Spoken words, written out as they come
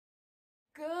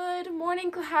morning,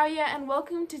 Klahowya, and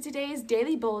welcome to today's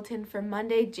Daily Bulletin for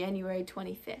Monday, January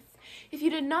 25th. If you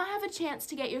did not have a chance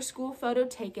to get your school photo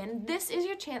taken, this is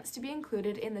your chance to be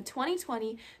included in the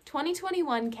 2020-2021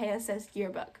 KSS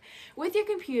Yearbook. With your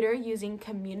computer using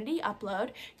Community Upload,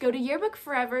 go to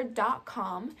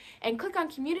yearbookforever.com and click on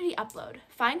Community Upload.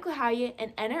 Find Klahowya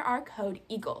and enter our code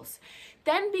EAGLES.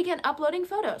 Then begin uploading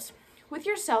photos. With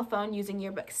your cell phone using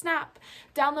Yearbook Snap,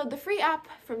 download the free app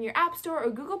from your App Store or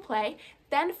Google Play,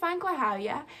 then find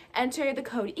Klahowya, enter the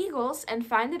code EAGLES, and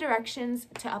find the directions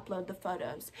to upload the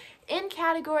photos. In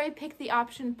category, pick the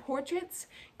option Portraits,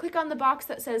 click on the box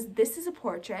that says This is a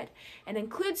Portrait, and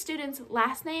include student's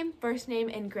last name, first name,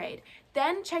 and grade.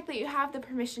 Then check that you have the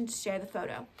permission to share the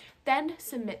photo. Then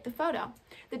submit the photo.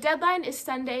 The deadline is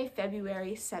Sunday,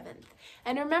 February 7th.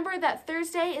 And remember that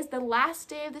Thursday is the last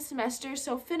day of the semester,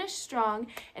 so finish strong,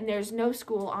 and there's no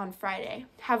school on Friday.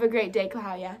 Have a great day,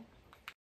 Klahowya.